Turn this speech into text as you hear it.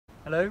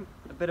Hello,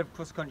 a bit of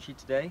cross-country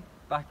today.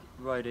 Back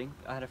riding.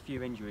 I had a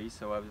few injuries,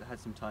 so I had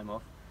some time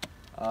off.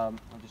 I'll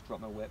just drop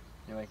my whip.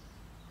 Anyway,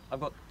 I've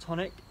got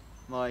Tonic,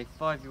 my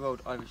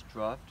 5-year-old Irish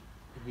Draught,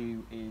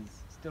 who is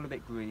still a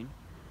bit green.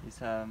 He's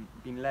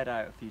been led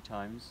out a few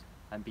times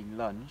and been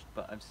lunged,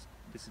 but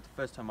this is the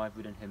first time I've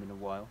ridden him in a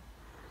while.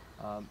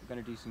 We're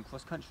going to do some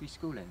cross-country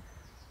schooling,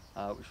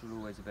 which will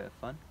always a bit of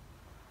fun.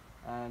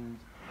 And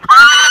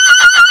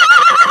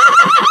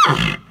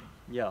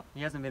yeah,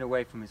 he hasn't been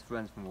away from his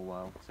friends for a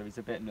while, so he's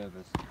a bit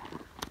nervous.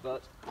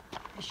 But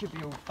it should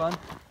be all fun.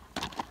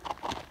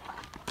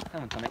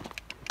 Come on, Tonic.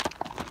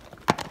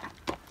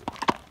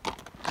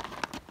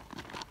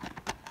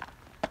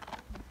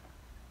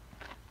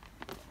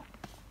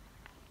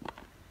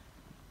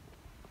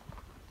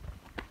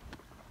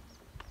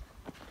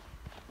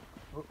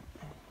 Oh.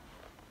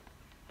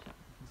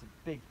 He's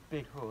a big,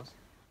 big horse.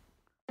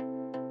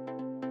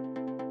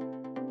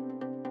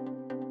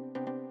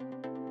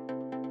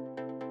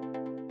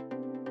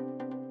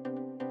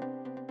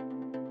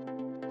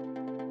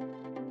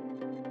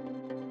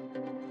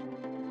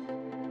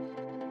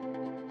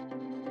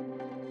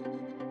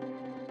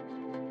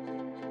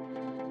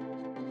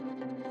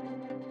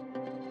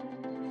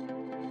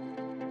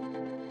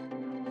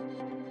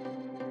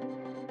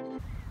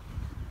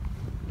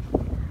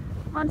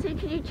 Monty,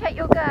 can you check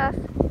your girth?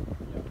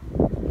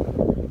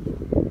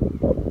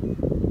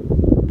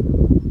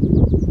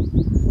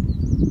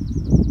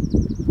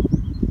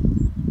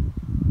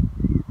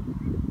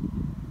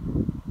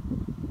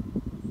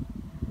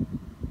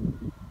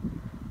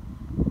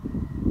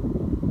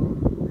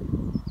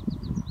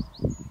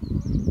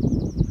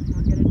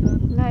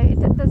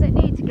 No, does it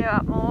need to go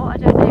up more? I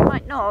don't know, it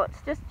might not.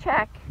 Just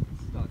check.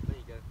 Start. There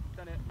you go.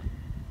 Done it.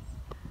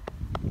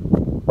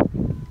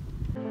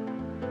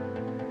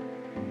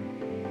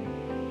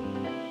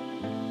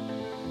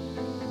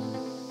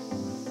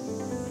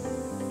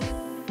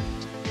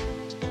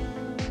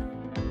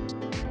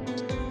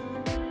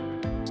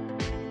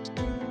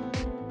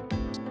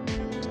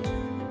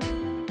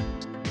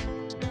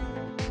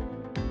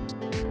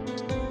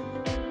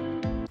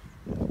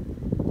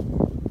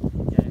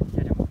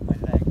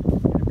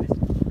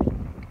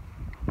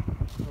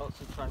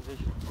 Lots of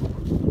transition.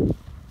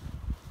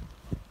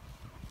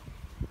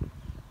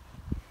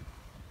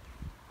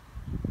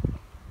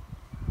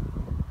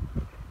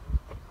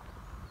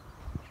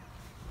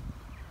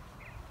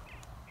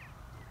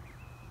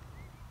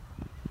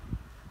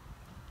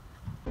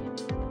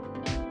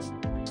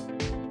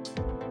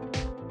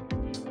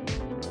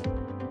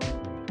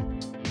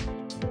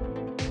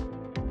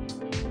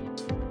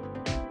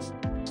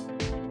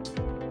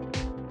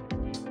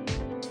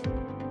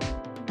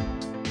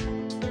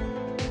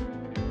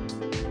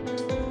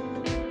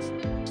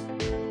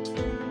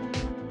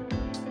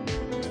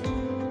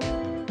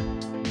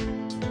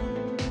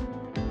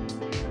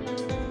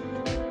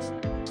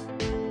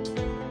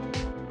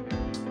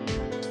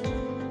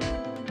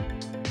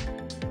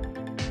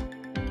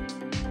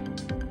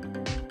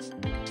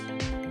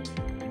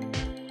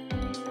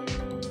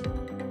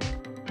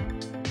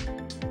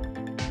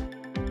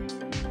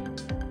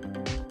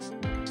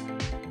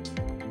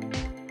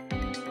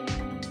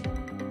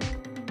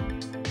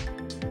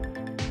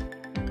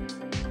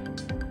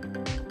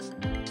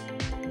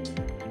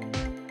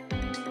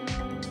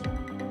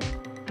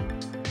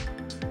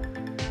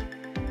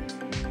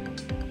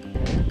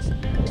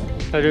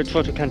 I do a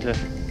trotto canter.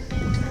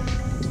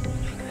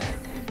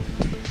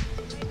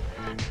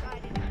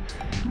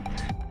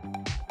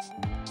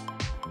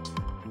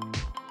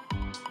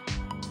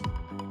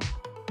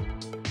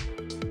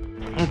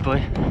 Good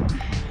boy.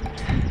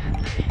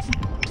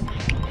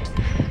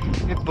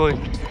 Good boy.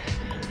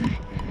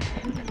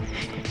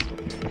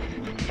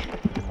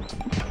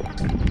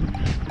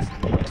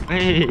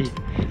 Hey,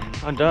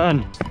 I'm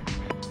done.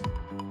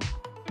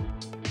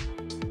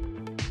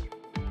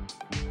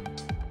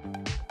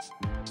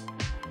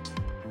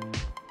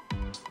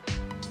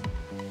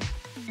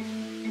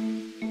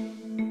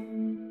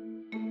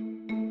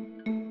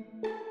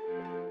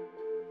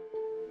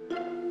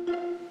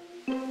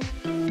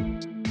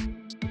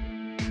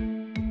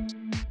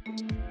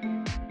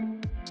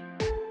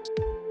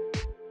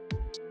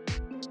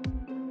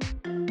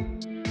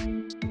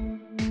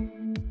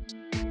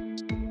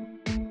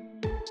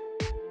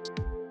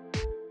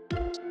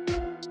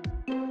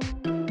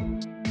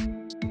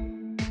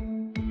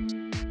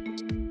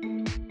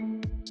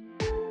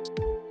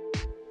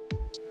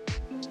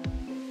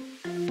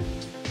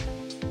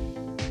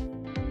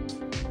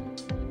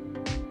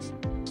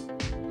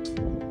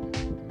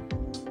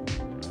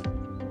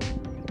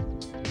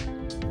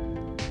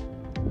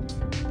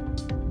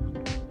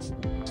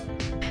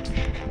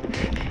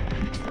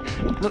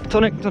 Look,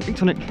 Tonic, Tonic,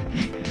 Tonic.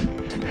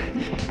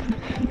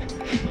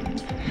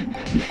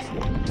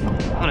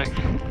 Tonic.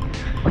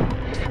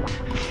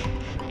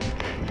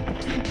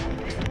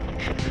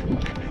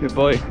 Good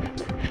boy.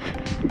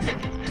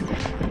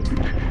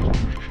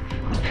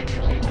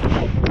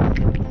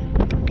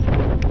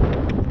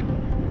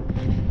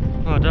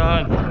 Well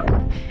done.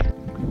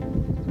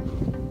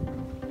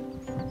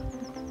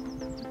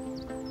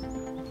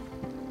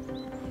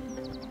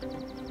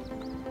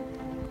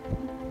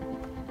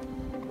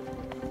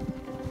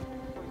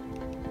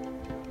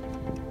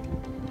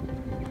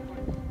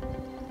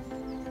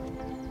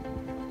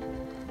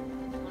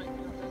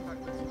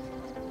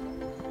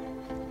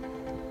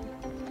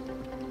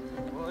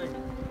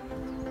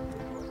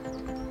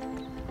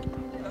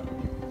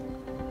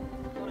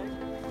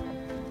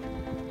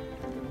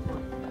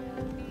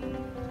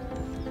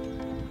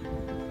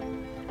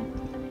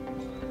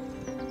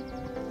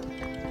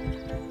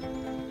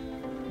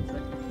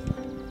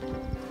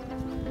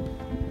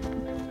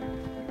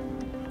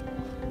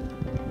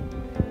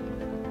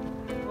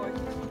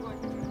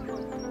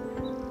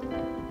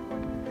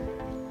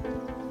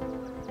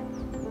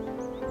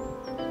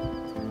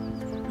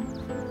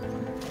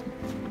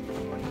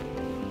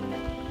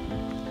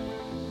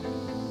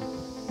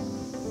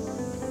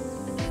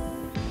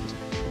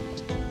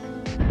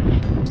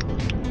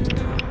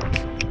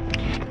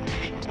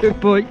 Good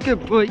boy,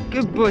 good boy,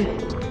 good boy.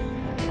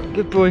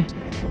 Good boy.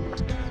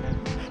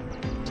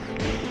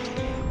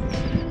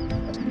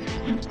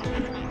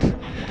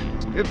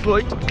 Good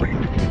boy.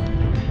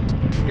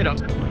 Get up,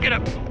 get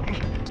up,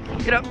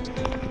 get up.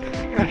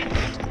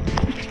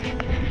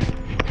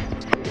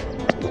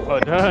 Well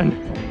done.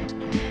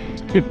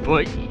 Good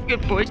boy,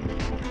 good boy.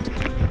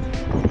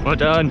 Well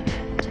done.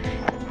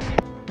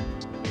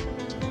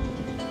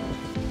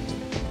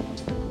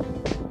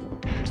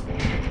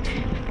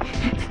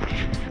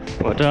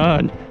 Well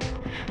done.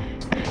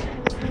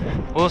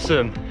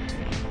 Awesome.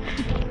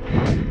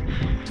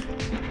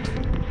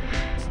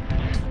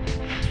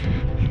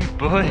 Good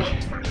boy.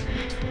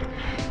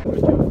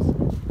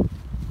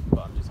 But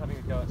I'm just having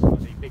a go at some of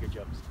the bigger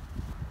jumps.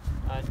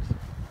 And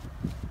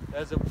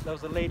there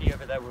was a lady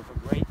over there with a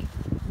rake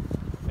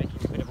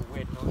making a bit of a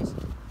weird noise.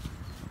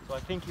 So I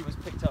think he was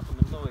picked up on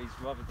the noise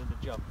rather than the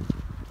jump.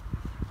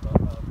 But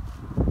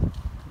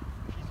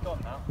she's gone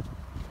now.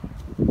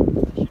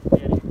 There shouldn't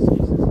be any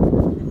excuses.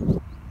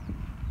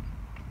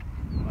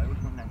 Right,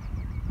 which one next?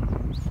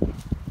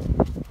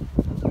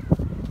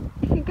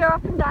 You can go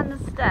up and down the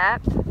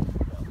step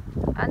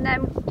and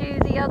then do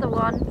the other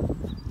one.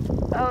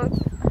 Oh,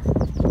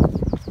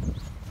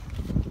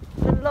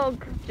 the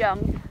log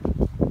jump.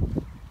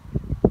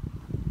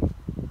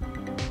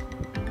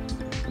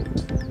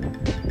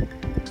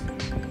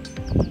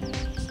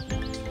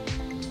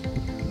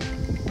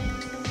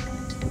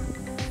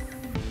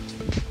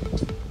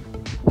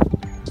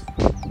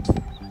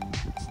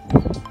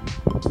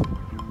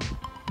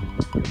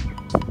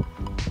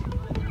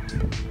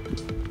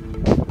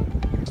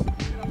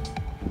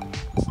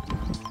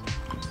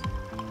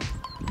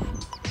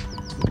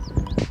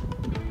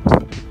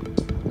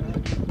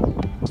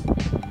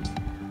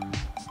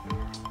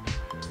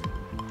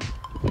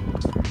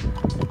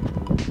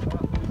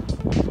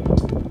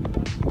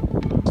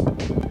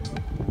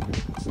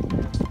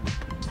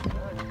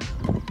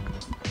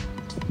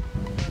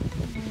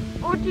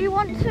 Or do you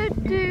want to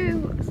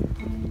do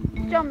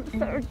jumps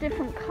that are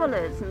different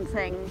colours and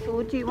things,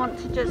 or do you want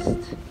to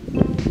just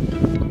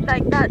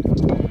like that?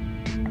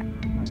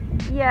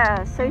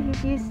 Yeah, so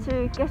he's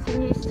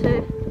getting used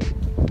to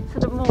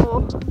sort of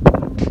more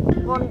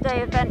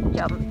one-day event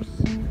jumps.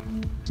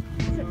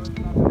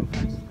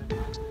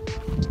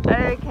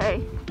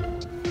 Okay.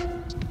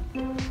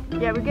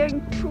 Yeah, we're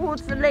going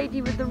towards the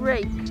lady with the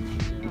rake.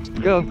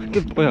 Go,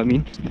 good boy, I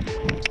mean.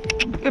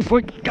 Good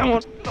boy, come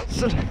on.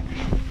 That's it.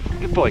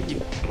 Good boy,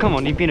 come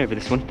on, you've been over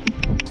this one.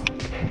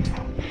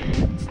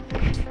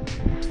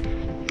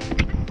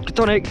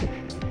 Tonic!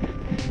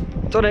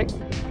 Tonic!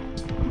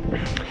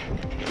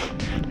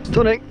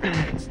 Tonic!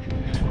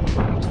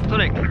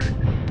 Tonic!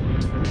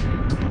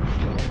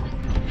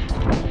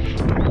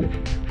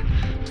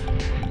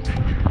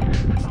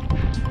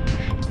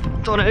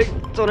 Tonic!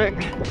 Tonic!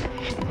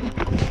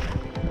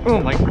 Oh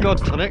my god,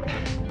 Tonic!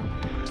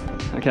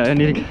 Okay, I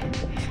need to go.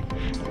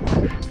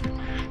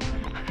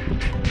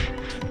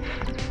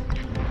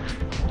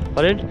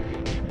 Pardon?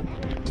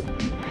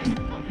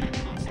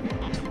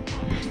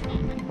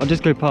 I'll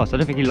just go past. I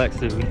don't think he likes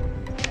to.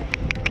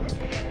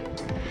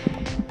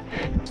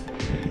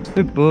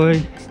 Good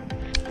boy.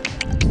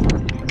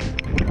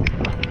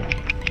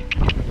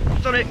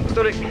 Tonic,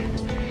 Tonic.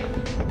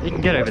 You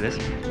can get over this.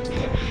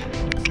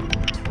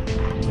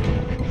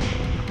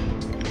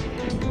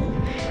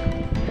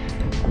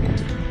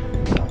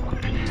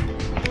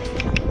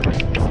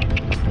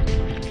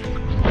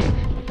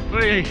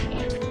 Hey.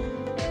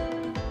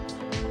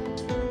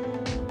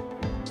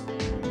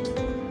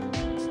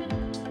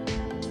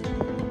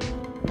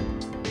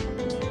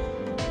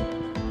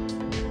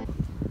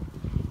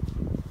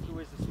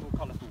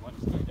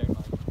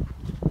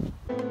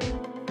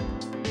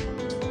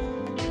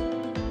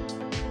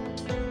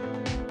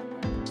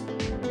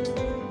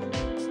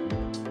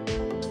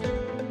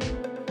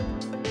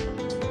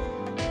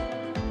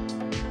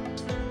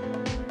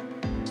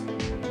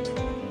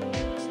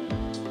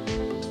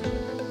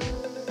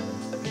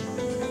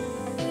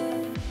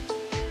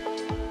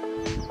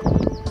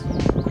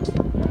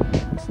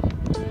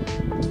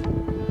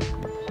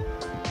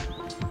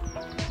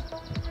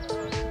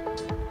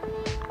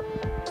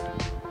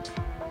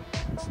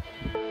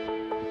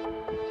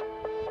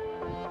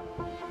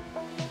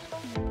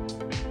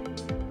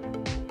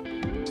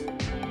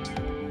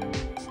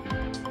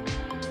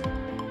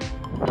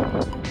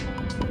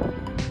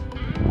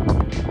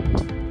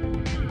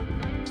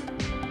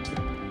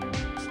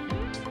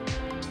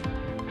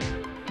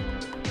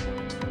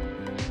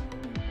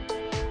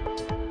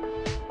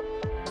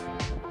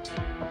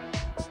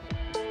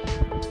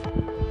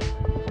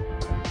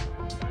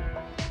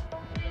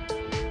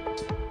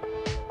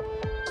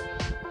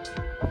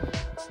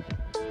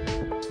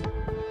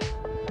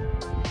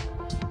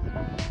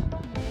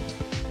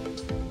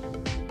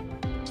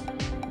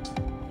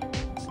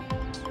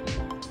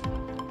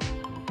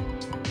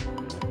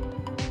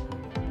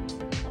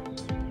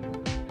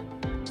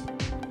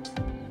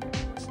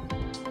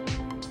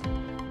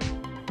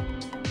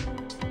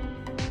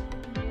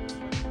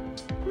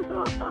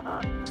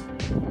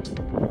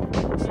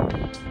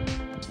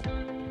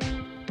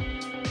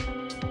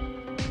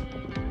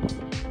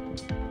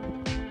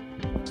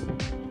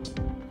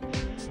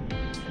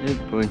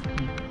 Good boy.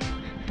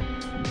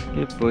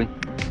 Good boy.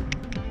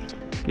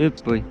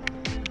 Good boy.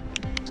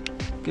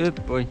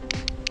 Good boy.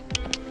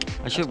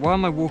 Why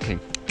am I walking?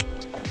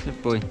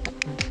 Good boy.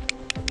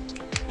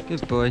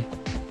 Good boy.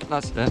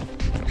 That's it.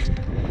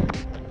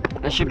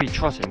 I should be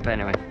trotting, but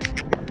anyway.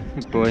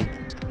 Good boy.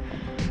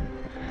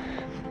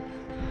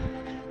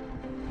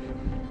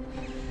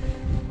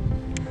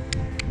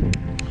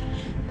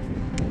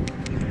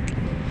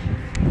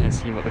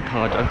 Let's see what the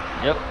car does.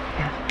 Yep.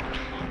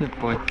 Good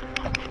boy.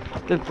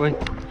 Good boy.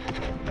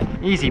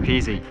 Easy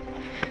peasy.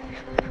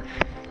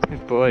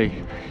 Good boy.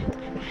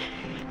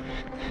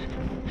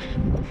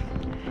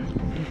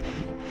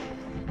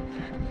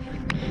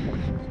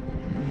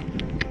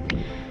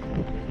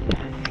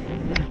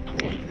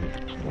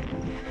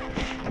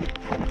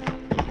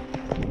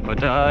 Well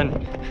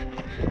done.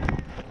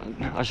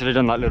 I should have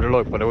done that little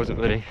log, but I wasn't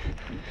ready.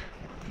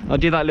 I'll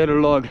do that little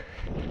log.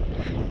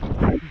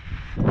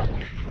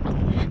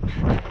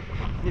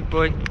 Good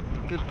boy.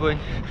 Good boy.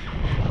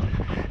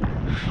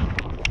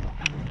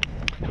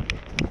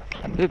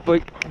 Good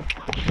boy.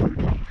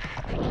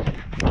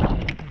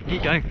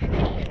 Keep going.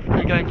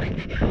 Keep going.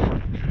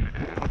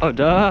 Oh,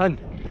 done.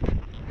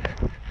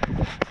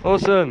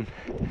 Awesome.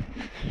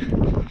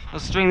 I'll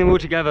string them all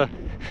together.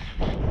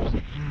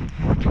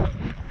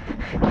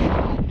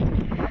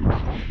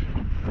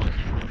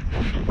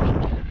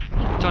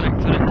 Tonic,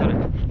 tonic, tonic.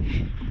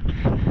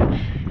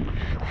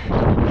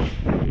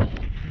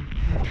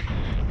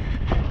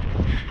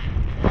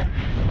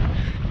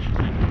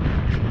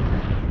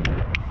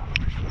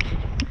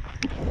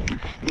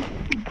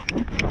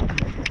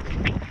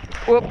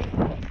 Whoop.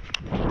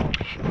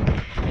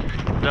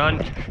 Done.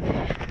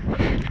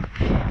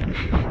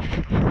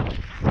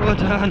 Well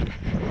done.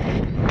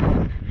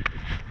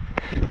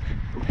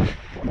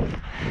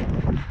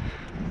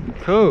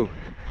 Cool.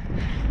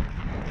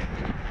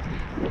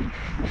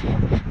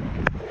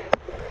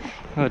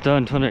 Well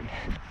done, Tonic.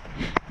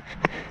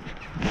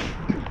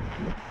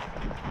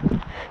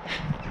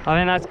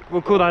 I think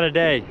we'll call that a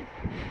day.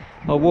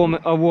 I'll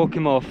walk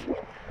him off.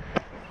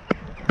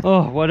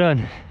 Oh, well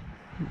done.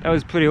 That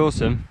was pretty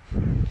awesome.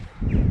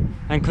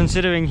 And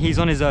considering he's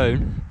on his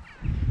own,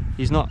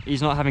 he's not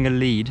having a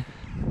lead.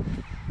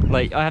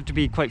 Like, I have to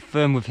be quite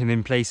firm with him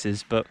in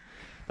places, but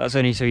that's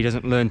only so he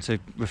doesn't learn to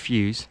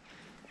refuse.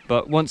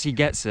 But once he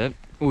gets it,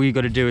 all you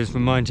got to do is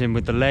remind him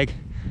with the leg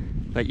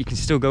that you can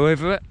still go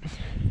over it,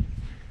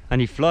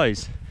 and he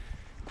flies,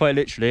 quite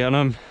literally. And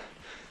I'm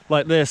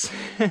like this.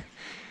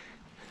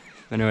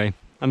 Anyway,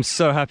 I'm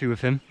so happy with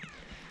him.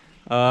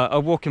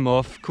 I'll walk him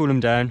off, cool him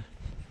down.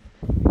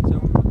 So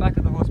we're back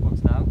at the horse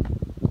box now.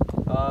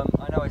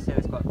 I know I say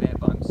this quite a bit,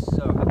 but I'm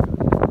so happy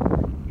with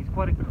him. He's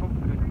quite a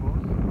confident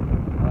horse,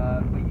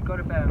 but you've got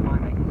to bear in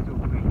mind that he's still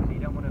green, so you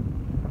don't want to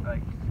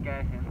like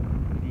scare him.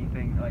 So you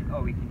think like,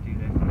 oh, we can do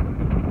this, he's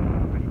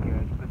pretty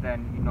good, but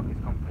then you knock his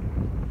confidence.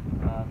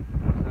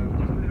 So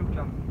just a little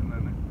jump at the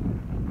moment.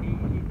 He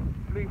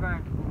flew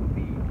around all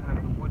the kind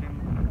of wooden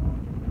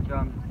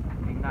jumps,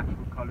 the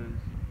natural colours,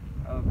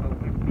 but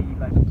with the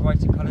like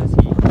brighter colours,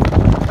 he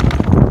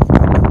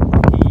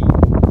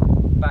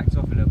backed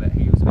off a little bit.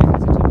 He was a bit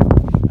hesitant,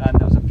 and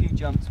there was a few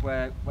jumps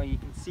where you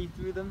can see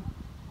through them.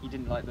 He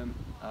didn't like them,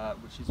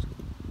 which is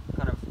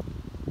kind of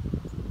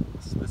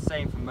the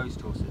same for most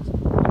horses.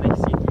 When they can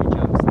see through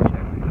jumps, they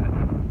don't really like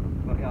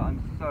them. But yeah, I'm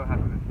so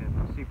happy with him.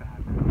 I'm super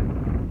happy with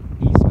him.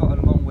 He's got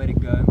a long way to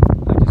go.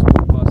 I just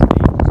walked past a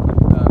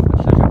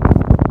show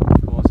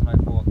course, and I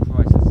thought,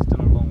 Christ, this is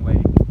still a long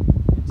way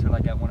until I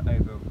get one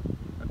over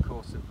a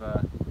course of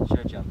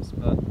show jumps.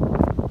 But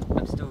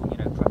I'm still,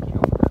 cracking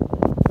on with it.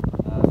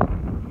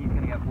 He's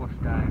going to get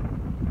washed down,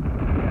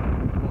 get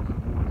lots of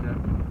water,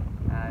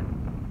 and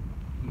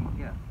he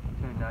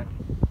turned out.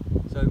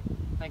 So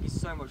thank you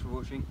so much for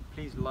watching.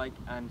 Please like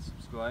and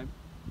subscribe,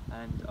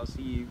 and I'll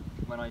see you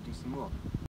when I do some more.